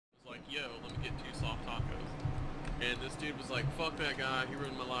dude was like, fuck that guy, he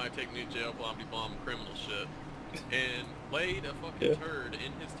ruined my life, take me to jail, blah blah blah, criminal shit. And laid a fucking turd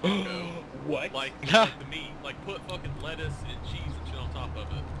in his taco. What? Like the meat. Like put fucking lettuce and cheese and shit on top of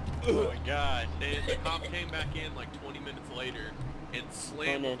it. Oh my god. And the cop came back in like 20 minutes later and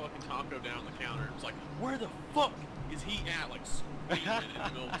slammed the fucking taco down the counter. It was like, where the fuck is he at? Like screaming in the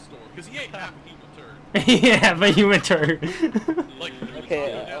middle of the store. Because he ate half a human turd. Yeah, but you went turd. Like there was a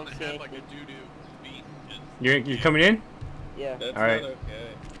taco down that had like a doo-doo meat. You're coming in? Yeah. That's alright. not okay.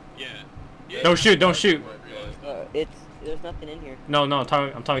 Yeah. Don't shoot, don't shoot. There's nothing in here. No, I'm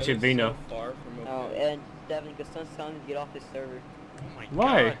talking to Vino. So far from okay. Oh, and Devin, because son's telling me to get off this server. Oh my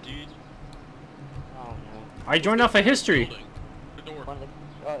Why? god, dude. Oh no. I joined off of history. The door.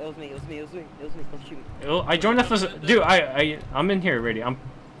 Oh, it was me. Don't shoot me. I joined off as dude. I'm in here already. You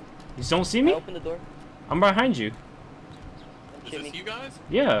don't see me? Open the door. I'm behind you. Is this you guys?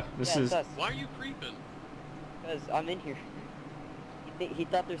 Yeah, this is. Us. Why are you creeping? Because I'm in here. He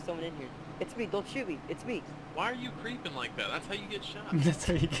thought there's someone in here. It's me. Don't shoot me. It's me. Why are you creeping like that? That's how you get shot. That's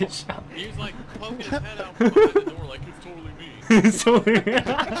how you get shot. He was like poking his head out from behind the door like, it's totally me. It's totally me.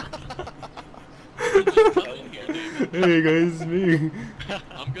 Just come in here, David. Hey guys, it's me.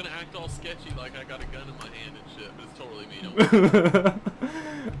 I'm gonna act all sketchy like I got a gun in my hand and shit, but it's totally me. Don't worry.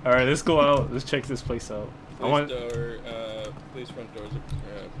 Alright, let's go out. Let's check this place out. Police front doors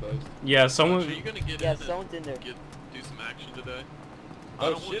are closed. Yeah, Are someone. you gonna get Yeah, in someone's in there. do some action today? I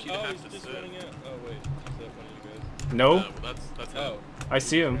Oh don't want shit, you to have he's to just sit. running out. Oh wait, is that one of you guys? No, Well, that's him. Oh. I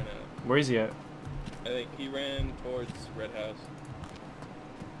see him. Ran out. Where is he at? I think he ran towards Red House.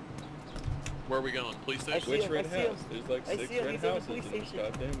 Where are we going? Police I station? see Which him, Red I see House? him. There's like I 6 see him, Red he's in the Houses police in this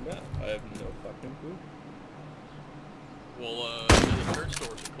station. goddamn map. I have no fucking clue. Well, the church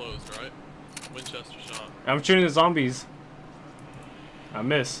stores are closed, right? Winchester shot. I'm shooting the zombies. I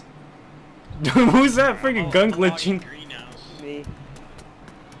miss. Who's that freaking gun glitching? Me.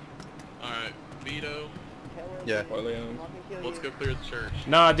 Alright, Vito, Yeah. Corleone. let's go clear the church.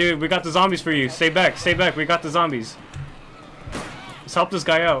 Nah, dude, we got the zombies for you. Stay back, stay back. We got the zombies. Let's help this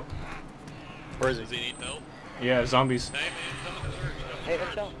guy out. Where is Does he? he need help? Yeah, zombies. Hey man, come in the church. Hey,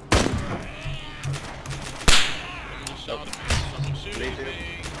 watch out. Someone just shot at me. Someone shooting me.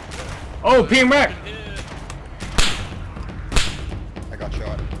 Oh, PM rack. Hit. I got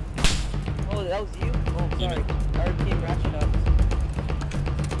shot. Oh, that was you? Oh, sorry. I heard team ratchet shots.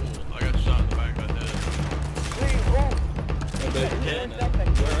 Cool. I got shot in the back of the head. Wait, oh! Where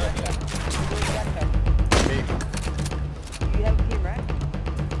Me. Do you have a team rack?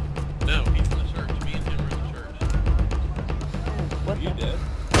 No, he's in the church. Me and him are in the church. What You the? dead?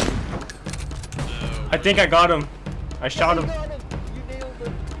 No. I think I got him. I shot him. You nailed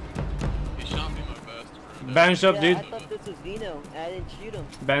him. He shot me my best. Bandage up, Yeah, dude. I thought this was Vino. I didn't shoot him.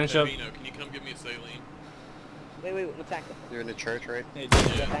 Bandage up. Vino, can you come give me a saline? Wait, what's that? You're in the church, right? Hey,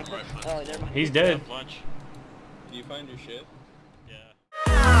 dude, Yeah, Back right. Oh, never mind. He's dead. Lunch. did you find your shit?